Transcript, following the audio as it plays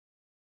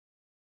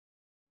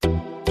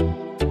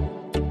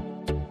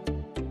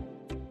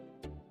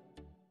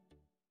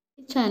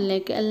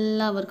ചാനലിലേക്ക്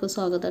എല്ലാവർക്കും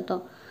സ്വാഗതം കേട്ടോ.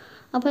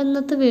 അപ്പോൾ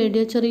ഇന്നത്തെ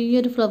വീഡിയോ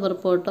ചെറിയൊരു ഫ്ലവർ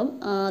പോട്ടും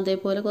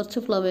അതേപോലെ കുറച്ച്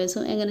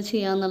ഫ്ലവേഴ്സും എങ്ങനെ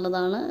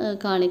ചെയ്യാമെന്നുള്ളതാണ്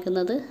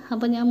കാണിക്കുന്നത്.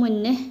 അപ്പോൾ ഞാൻ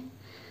മുന്നേ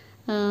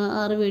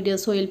 6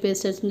 വീഡിയോസ് ഓയിൽ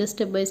പേസ്റ്റൽസിൻ്റെ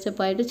സ്റ്റെപ്പ് ബൈ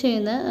സ്റ്റെപ്പായിട്ട്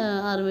ചെയ്യുന്ന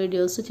 6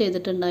 വീഡിയോസ്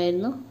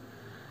ചെയ്തിട്ടുണ്ടായിരുന്നു.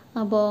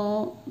 അപ്പോൾ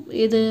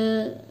ഇത്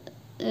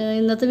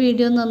ഇന്നത്തെ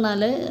വീഡിയോ എന്ന്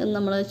പറഞ്ഞാൽ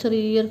നമ്മൾ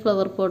ചെറിയൊരു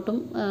ഫ്ലവർ പോട്ടും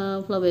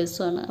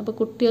ഫ്ലവേഴ്സുമാണ്. അപ്പോൾ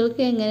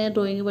കുട്ടികൾക്ക് എങ്ങനെ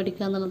ഡ്രോയിങ്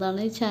പഠിക്കുക എന്നുള്ളതാണ്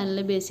ഈ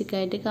ചാനലിൽ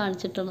ബേസിക്കായിട്ട്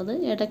കാണിച്ചിട്ടുള്ളത്.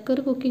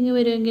 ഇടയ്ക്കൊരു കുക്കിംഗ്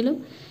വരുമെങ്കിലും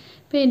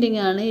പെയിൻറ്റിംഗ്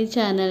ആണ് ഈ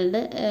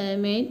ചാനലിൻ്റെ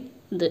മെയിൻ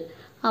ഇത്.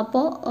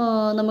 അപ്പോൾ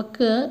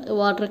നമുക്ക്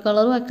വാട്ടർ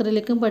കളറും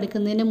അക്രിലിക്കും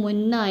പഠിക്കുന്നതിന്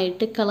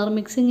മുന്നായിട്ട് കളർ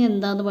മിക്സിങ്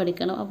എന്താണെന്ന്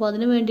പഠിക്കണം. അപ്പോൾ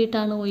അതിന്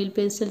വേണ്ടിയിട്ടാണ് ഓയിൽ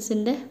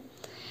പേസ്റ്റൽസിൻ്റെ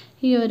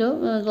ഈ ഓരോ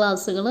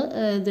ക്ലാസ്സുകൾ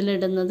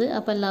ഇതിലിടുന്നത്.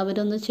 അപ്പോൾ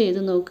എല്ലാവരും ഒന്ന്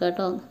ചെയ്ത് നോക്കുക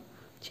കേട്ടോ.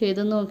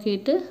 ചെയ്ത്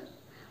നോക്കിയിട്ട്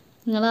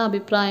നിങ്ങളുടെ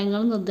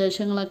അഭിപ്രായങ്ങളും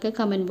നിർദ്ദേശങ്ങളൊക്കെ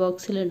കമൻറ്റ്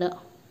ബോക്സിലിടുക.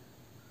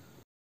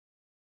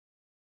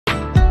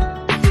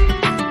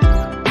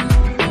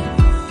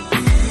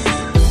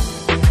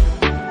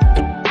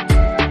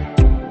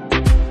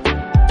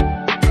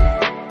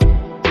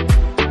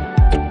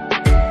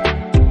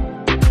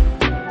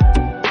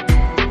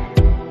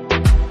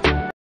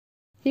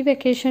 ഈ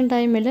വെക്കേഷൻ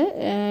ടൈമിൽ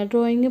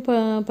ഡ്രോയിങ്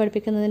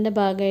പഠിപ്പിക്കുന്നതിൻ്റെ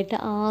ഭാഗമായിട്ട്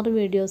 6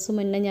 വീഡിയോസ്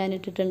മുന്നേ ഞാൻ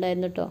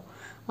ഇട്ടിട്ടുണ്ടായിരുന്നു കേട്ടോ.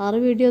 6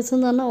 വീഡിയോസ്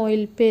എന്ന് പറഞ്ഞാൽ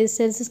ഓയിൽ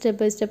പേസ്റ്റൽസ് സ്റ്റെപ്പ്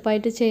ബൈ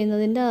സ്റ്റെപ്പായിട്ട്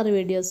ചെയ്യുന്നതിൻ്റെ 6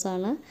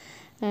 വീഡിയോസാണ്.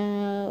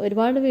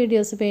 ഒരുപാട്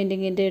വീഡിയോസ്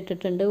പെയിൻറ്റിങ്ങിൻ്റെ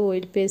ഇട്ടിട്ടുണ്ട്.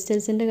 ഓയിൽ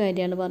പേസ്റ്റൽസിൻ്റെ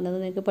കാര്യമാണ് പറഞ്ഞത്.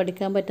 നിങ്ങൾക്ക്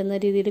പഠിക്കാൻ പറ്റുന്ന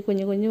രീതിയിൽ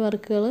കുഞ്ഞു കുഞ്ഞു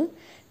വർക്കുകൾ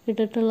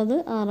ഇട്ടിട്ടുള്ളത്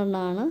 6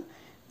 എണ്ണമാണ്.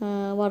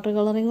 വാട്ടർ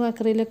കളറിങ്ങും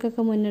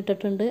അക്രിലിക്കൊക്കെ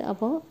മുന്നിട്ടിട്ടുണ്ട്.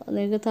 അപ്പോൾ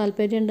നിങ്ങൾക്ക്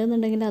താല്പര്യം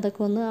ഉണ്ടെന്നുണ്ടെങ്കിൽ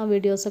അതൊക്കെ ഒന്ന് ആ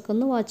വീഡിയോസൊക്കെ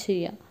ഒന്ന് വാച്ച്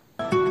ചെയ്യാം.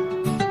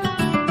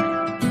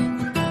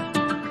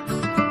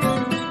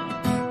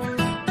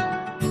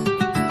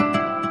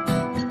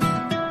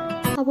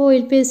 അപ്പോൾ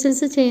ഓയിൽ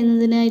പേസ്റ്റൽസ്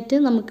ചെയ്യുന്നതിനായിട്ട്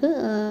നമുക്ക്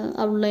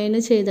ഔട്ട്ലൈന്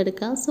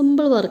ചെയ്തെടുക്കാം.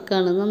 സിമ്പിൾ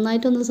വർക്കാണ്.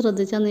 നന്നായിട്ടൊന്ന്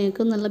ശ്രദ്ധിച്ചാൽ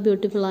നിങ്ങൾക്ക് നല്ല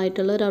ബ്യൂട്ടിഫുൾ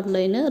ആയിട്ടുള്ള ഒരു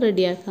ഔട്ട്ലൈന്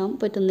റെഡിയാക്കാൻ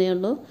പറ്റുന്നേ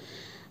ഉള്ളൂ.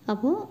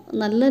 അപ്പോൾ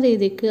നല്ല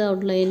രീതിക്ക്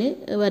ഔട്ട്ലൈന്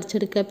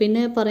വരച്ചെടുക്കുക.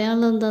 പിന്നെ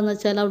പറയാനുള്ളത് എന്താണെന്ന്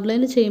വെച്ചാൽ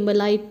ഔട്ട്ലൈന് ചെയ്യുമ്പോൾ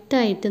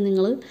ലൈറ്റായിട്ട്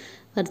നിങ്ങൾ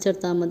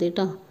വരച്ചെടുത്താൽ മതി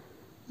കേട്ടോ.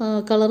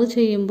 കളർ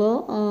ചെയ്യുമ്പോൾ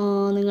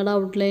നിങ്ങളുടെ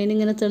ഔട്ട്ലൈൻ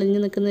ഇങ്ങനെ തെളിഞ്ഞ്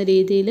നിൽക്കുന്ന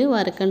രീതിയിൽ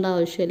വരക്കേണ്ട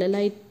ആവശ്യമില്ല.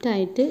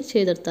 ലൈറ്റായിട്ട്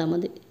ചെയ്തെടുത്താൽ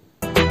മതി.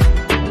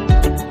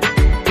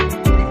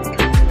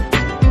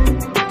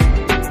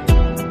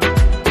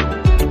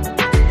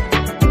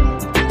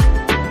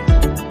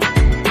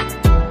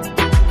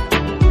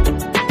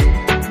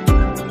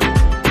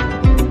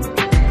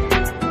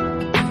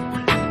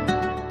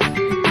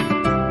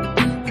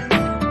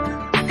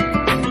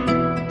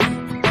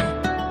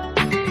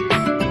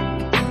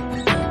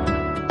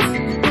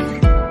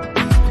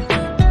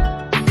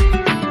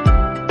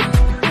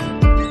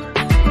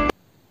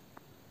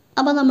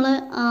 അപ്പോൾ നമ്മൾ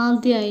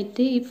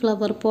ആദ്യമായിട്ട് ഈ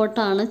ഫ്ലവർ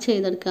പോട്ടാണ്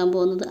ചെയ്തെടുക്കാൻ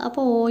പോകുന്നത്.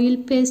 അപ്പോൾ ഓയിൽ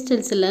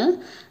പേസ്റ്റൽസിൽ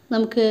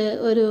നമുക്ക്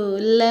ഒരു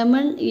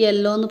ലെമൺ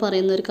യെല്ലോ എന്ന്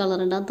പറയുന്ന ഒരു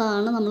കളറുണ്ട്.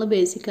 അതാണ് നമ്മൾ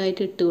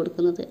ബേസിക്കായിട്ട് ഇട്ട്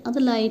കൊടുക്കുന്നത്. അത്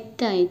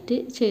ലൈറ്റായിട്ട്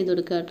ചെയ്ത്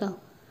കൊടുക്കുക കേട്ടോ.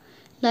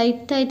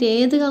 ലൈറ്റായിട്ട്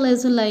ഏത്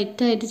കളേഴ്സും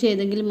ലൈറ്റായിട്ട്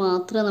ചെയ്തെങ്കിൽ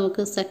മാത്രമേ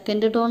നമുക്ക്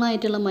സെക്കൻഡ് ടോൺ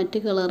ആയിട്ടുള്ള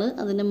മറ്റ് കളറ്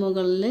അതിൻ്റെ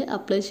മുകളിൽ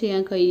അപ്ലൈ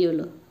ചെയ്യാൻ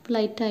കഴിയുള്ളൂ. അപ്പോൾ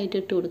ലൈറ്റായിട്ട്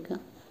ഇട്ട് കൊടുക്കുക.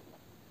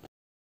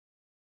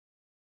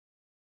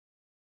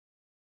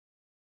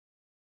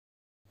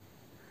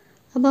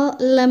 അപ്പോൾ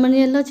ലെമൺ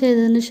യെല്ലോ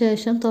ചെയ്തതിന്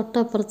ശേഷം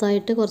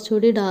തൊട്ടപ്പുറത്തായിട്ട്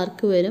കുറച്ചുകൂടി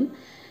ഡാർക്ക് വരും.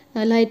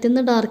 ലൈറ്റിൽ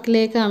നിന്ന്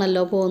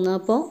ഡാർക്കിലേക്കാണല്ലോ പോകുന്നത്.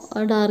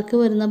 അപ്പോൾ ഡാർക്ക്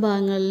വരുന്ന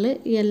ഭാഗങ്ങളിൽ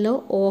യെല്ലോ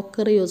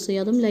ഓക്കർ യൂസ്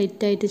ചെയ്യുക. അതും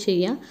ലൈറ്റായിട്ട്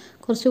ചെയ്യുക.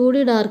 കുറച്ചുകൂടി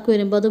ഡാർക്ക്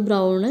വരുമ്പോൾ അത്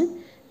ബ്രൗണ്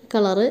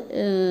കളറ്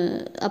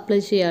അപ്ലൈ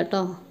ചെയ്യുക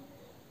കേട്ടോ.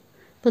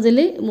 അപ്പോൾ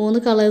ഇതിൽ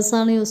 3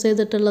 കളേഴ്സാണ് യൂസ്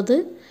ചെയ്തിട്ടുള്ളത്.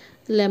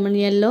 Lemon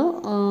yellow,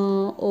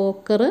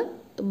 ochre,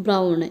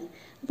 brown.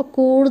 അപ്പോൾ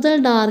കൂടുതൽ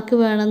ഡാർക്ക്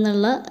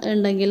വേണമെന്നുള്ള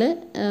ഉണ്ടെങ്കിൽ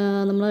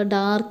നമ്മൾ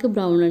ഡാർക്ക്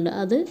ബ്രൗൺ ഉണ്ട്,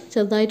 അത്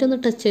ചെറുതായിട്ടൊന്ന്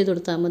ടച്ച് ചെയ്ത്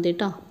കൊടുത്താൽ മതി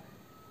കേട്ടോ.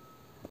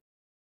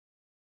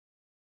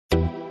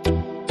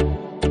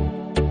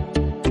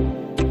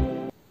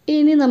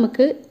 ഇനി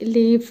നമുക്ക്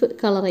ലീഫ്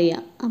കളർ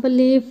ചെയ്യാം. അപ്പോൾ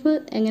ലീഫ്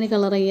എങ്ങനെ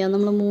കളർ ചെയ്യാം?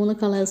 നമ്മൾ 3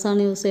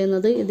 കളേഴ്സാണ് യൂസ്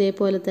ചെയ്യുന്നത്.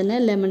 ഇതേപോലെ തന്നെ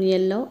lemon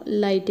yellow,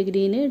 light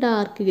green,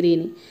 dark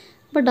green.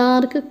 അപ്പോൾ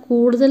ഡാർക്ക്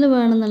കൂടുതൽ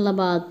വേണമെന്നുള്ള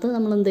ഭാഗത്ത്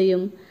നമ്മൾ എന്ത്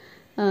ചെയ്യും?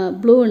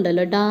 ബ്ലൂ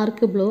ഉണ്ടല്ലോ,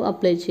 ഡാർക്ക് ബ്ലൂ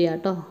അപ്ലൈ ചെയ്യാം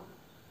കേട്ടോ.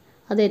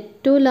 അത്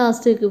ഏറ്റവും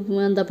ലാസ്റ്റ്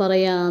എന്താ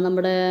പറയുക,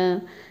 നമ്മുടെ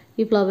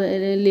ഈ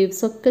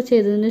ലീവ്സൊക്കെ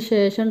ചെയ്തതിന്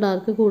ശേഷം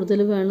ഡാർക്ക്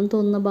കൂടുതൽ വേണം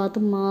തോന്നുന്ന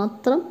ഭാഗത്ത്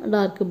മാത്രം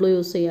ഡാർക്ക് ബ്ലൂ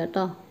യൂസ് ചെയ്യാം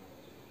കേട്ടോ.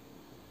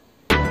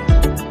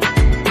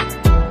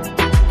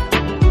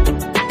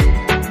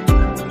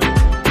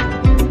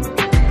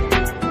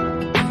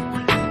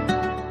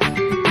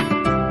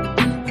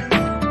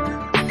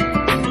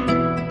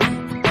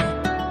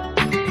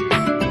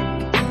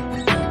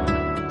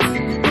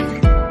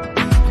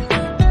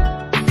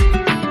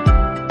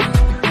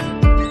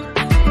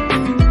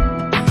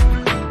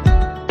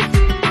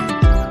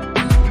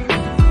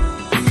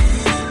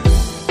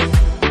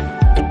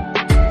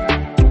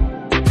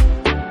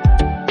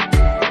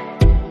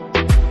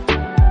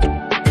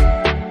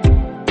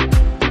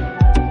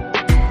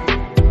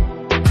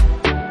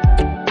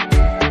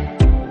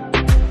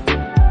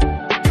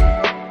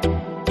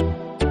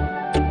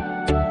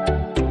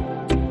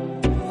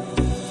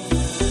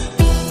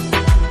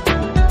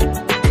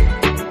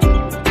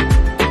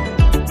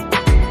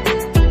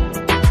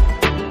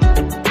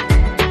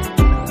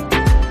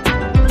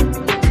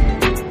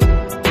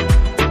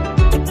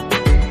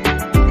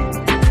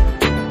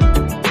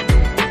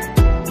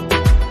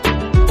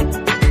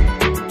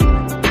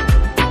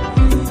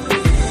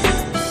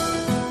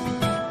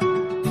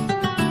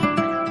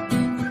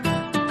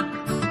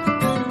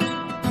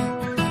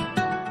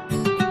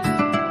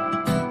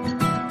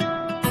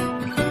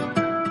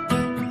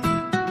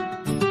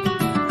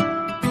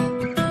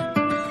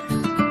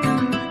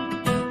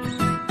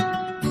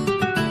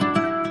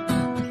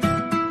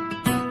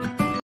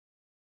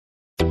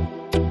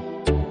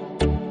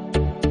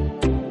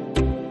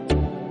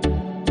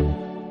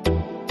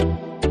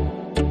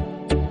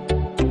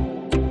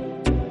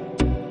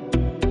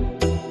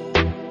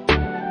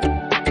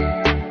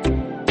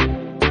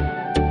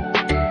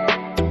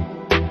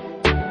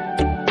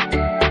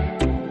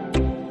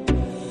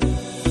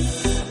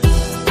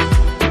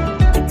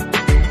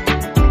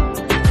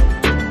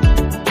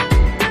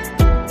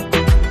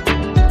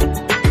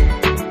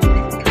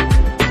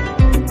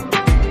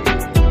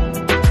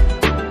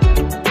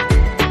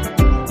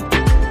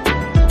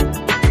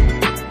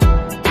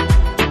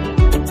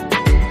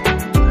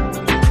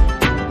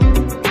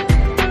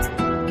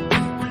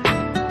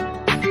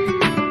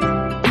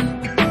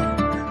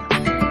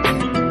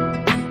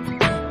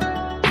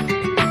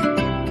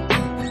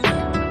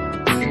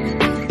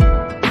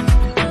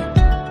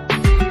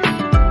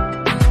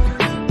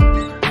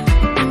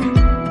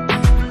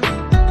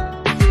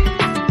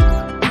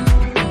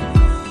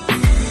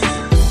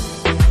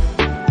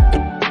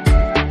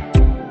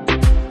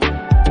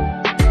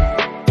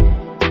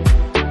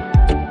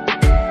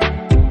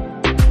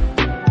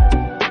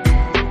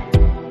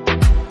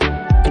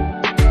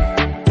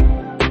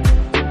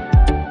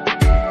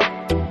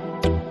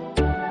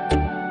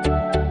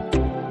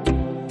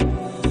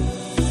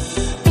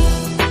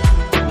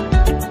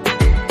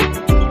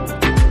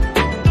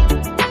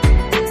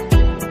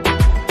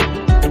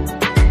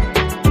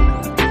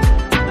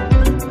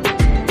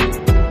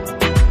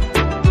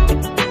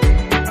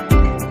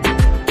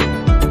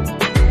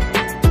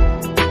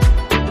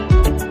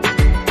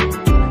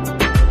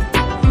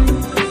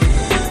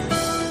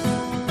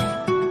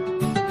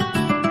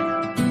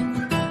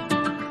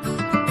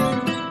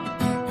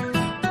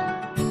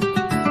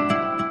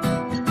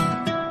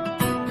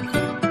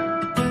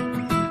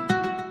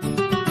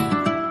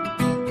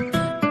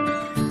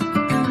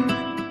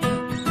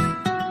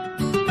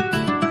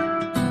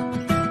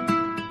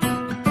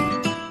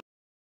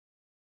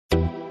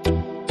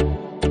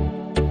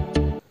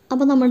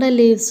 അപ്പോൾ നമ്മുടെ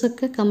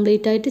ലീവ്സൊക്കെ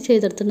കംപ്ലീറ്റ് ആയിട്ട്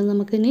ചെയ്തെടുത്തിട്ടുണ്ട്.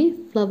 നമുക്കിനി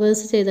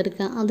ഫ്ലവേഴ്സ്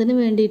ചെയ്തെടുക്കാം. അതിന്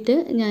വേണ്ടിയിട്ട്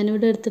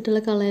ഞാനിവിടെ എടുത്തിട്ടുള്ള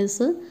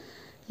colours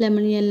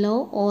lemon yellow,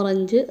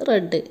 orange,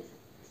 red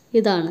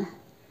ഇതാണ്.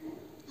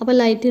 അപ്പോൾ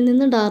ലൈറ്റിൽ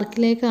നിന്ന്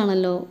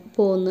ഡാർക്കിലേക്കാണല്ലോ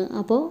പോകുന്നത്.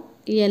 അപ്പോൾ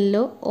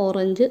യെല്ലോ,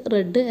 ഓറഞ്ച്,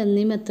 റെഡ്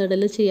എന്നീ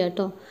മെത്തേഡിൽ ചെയ്യാം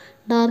കേട്ടോ.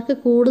 ഡാർക്ക്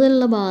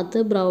കൂടുതലുള്ള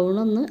ഭാഗത്ത് ബ്രൗൺ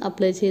ഒന്ന്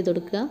അപ്ലൈ ചെയ്ത്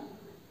കൊടുക്കുക.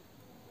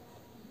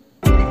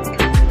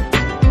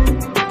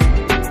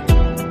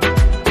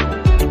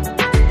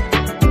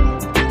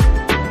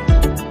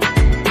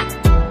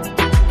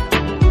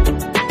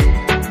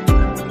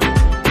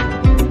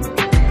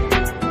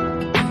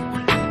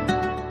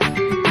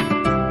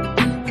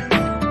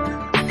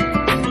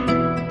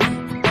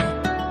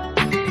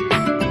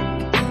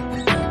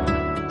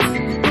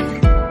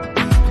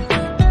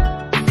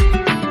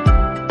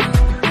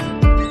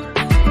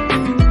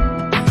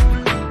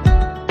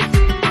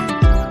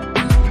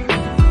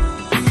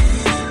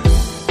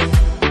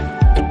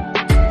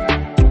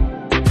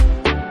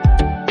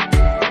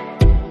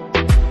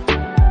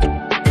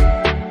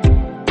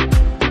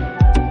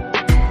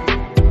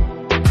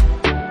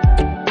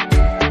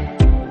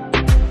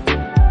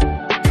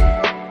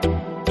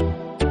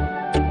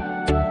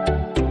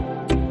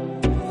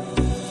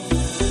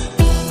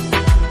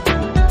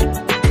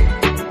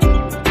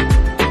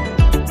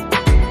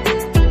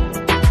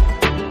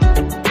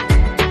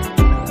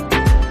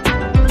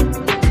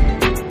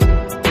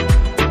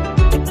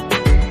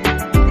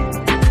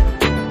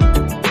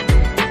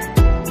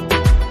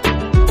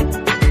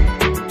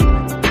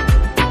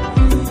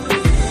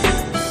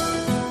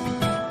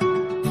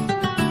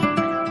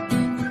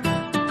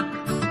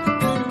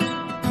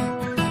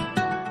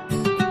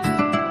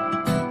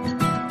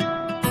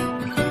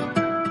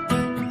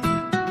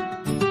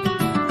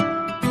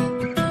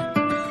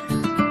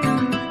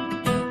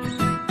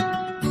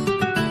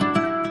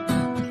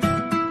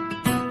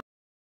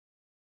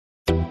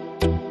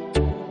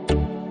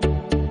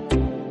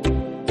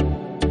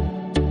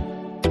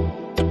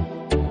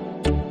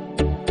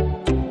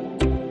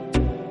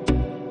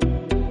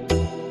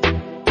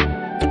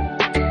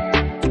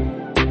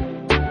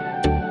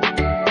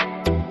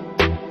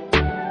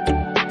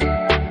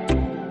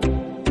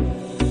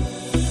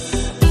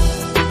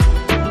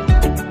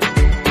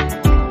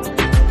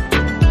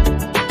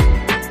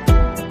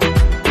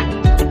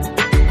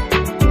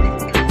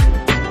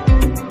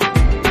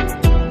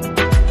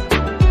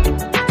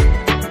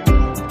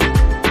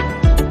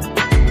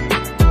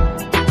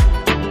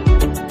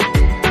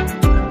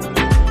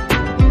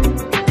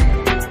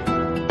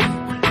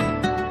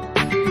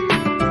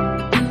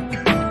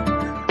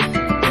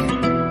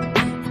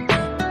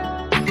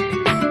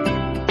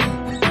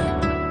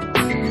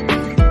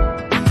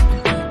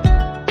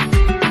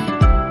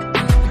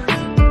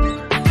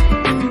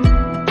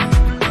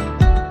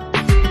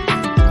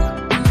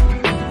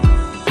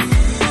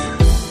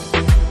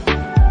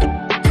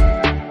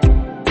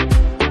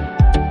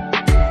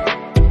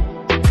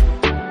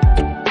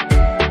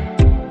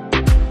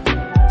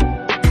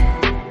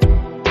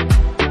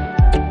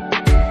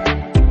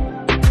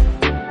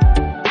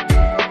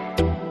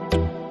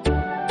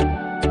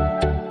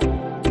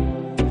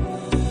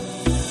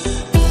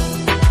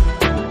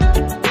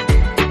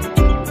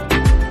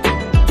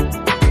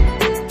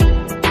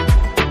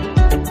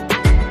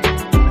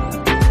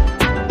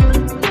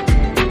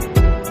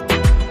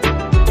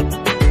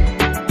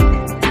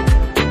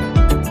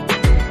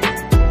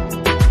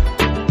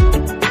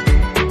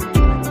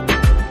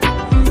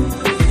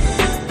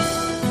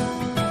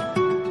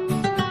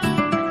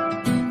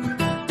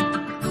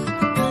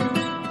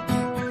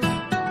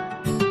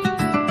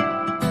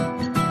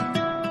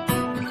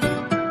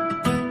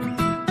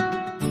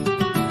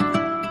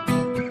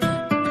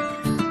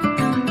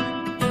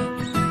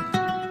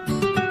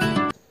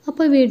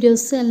 അപ്പോൾ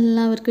വീഡിയോസ്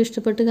എല്ലാവർക്കും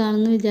ഇഷ്ടപ്പെട്ട്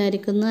കാണുമെന്ന്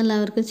വിചാരിക്കുന്നു.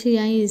 എല്ലാവർക്കും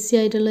ചെയ്യാൻ ഈസി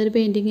ആയിട്ടുള്ളൊരു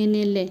പെയിൻറ്റിങ്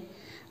തന്നെയല്ലേ.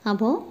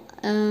 അപ്പോൾ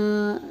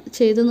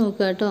ചെയ്ത്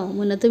നോക്കുക കേട്ടോ.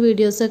 മുന്നത്തെ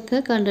വീഡിയോസൊക്കെ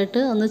കണ്ടിട്ട്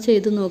ഒന്ന്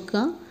ചെയ്ത്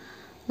നോക്കുക.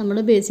 നമ്മൾ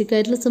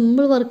ബേസിക്കായിട്ടുള്ള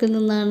സിമ്പിൾ വർക്കിൽ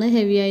നിന്നാണ്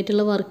ഹെവി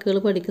ആയിട്ടുള്ള വർക്കുകൾ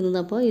പഠിക്കുന്നത്.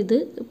 അപ്പോൾ ഇത്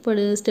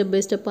സ്റ്റെപ്പ്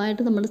ബൈ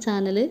സ്റ്റെപ്പായിട്ട് നമ്മുടെ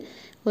ചാനൽ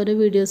ഓരോ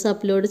വീഡിയോസ്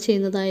അപ്ലോഡ്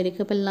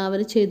ചെയ്യുന്നതായിരിക്കും. അപ്പോൾ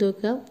എല്ലാവരും ചെയ്ത്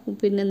നോക്കുക.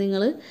 പിന്നെ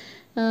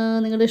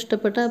നിങ്ങളുടെ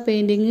ഇഷ്ടപ്പെട്ട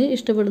പെയിൻറ്റിങ്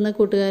ഇഷ്ടപ്പെടുന്ന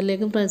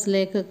കൂട്ടുകാരിലേക്കും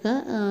ഫ്രണ്ട്സിലേക്കൊക്കെ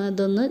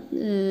ഇതൊന്ന്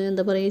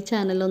എന്താ പറയുക, ഈ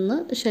ചാനലൊന്ന്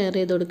ഷെയർ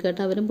ചെയ്ത് കൊടുക്കുക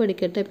കേട്ടോ. അവരും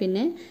പഠിക്കട്ടെ.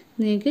 പിന്നെ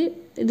നിങ്ങൾക്ക്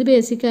ഇത്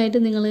ബേസിക്കായിട്ട്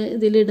നിങ്ങൾ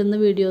ഇതിലിടുന്ന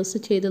വീഡിയോസ്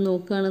ചെയ്ത്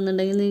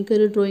നോക്കുകയാണെന്നുണ്ടെങ്കിൽ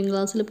നിങ്ങൾക്കൊരു ഡ്രോയിങ്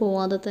ക്ലാസ്സിൽ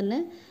പോവാതെ തന്നെ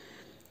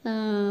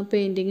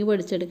പെയിൻറ്റിങ്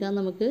പഠിച്ചെടുക്കാം.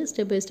 നമുക്ക്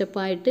സ്റ്റെപ്പ് ബൈ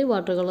സ്റ്റെപ്പായിട്ട്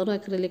വാട്ടർ കളർ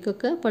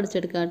അക്രിലിക്കൊക്കെ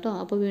പഠിച്ചെടുക്കാം കേട്ടോ.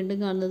 അപ്പോൾ വീണ്ടും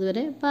കാണുന്നത്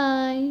വരെ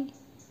ബൈ.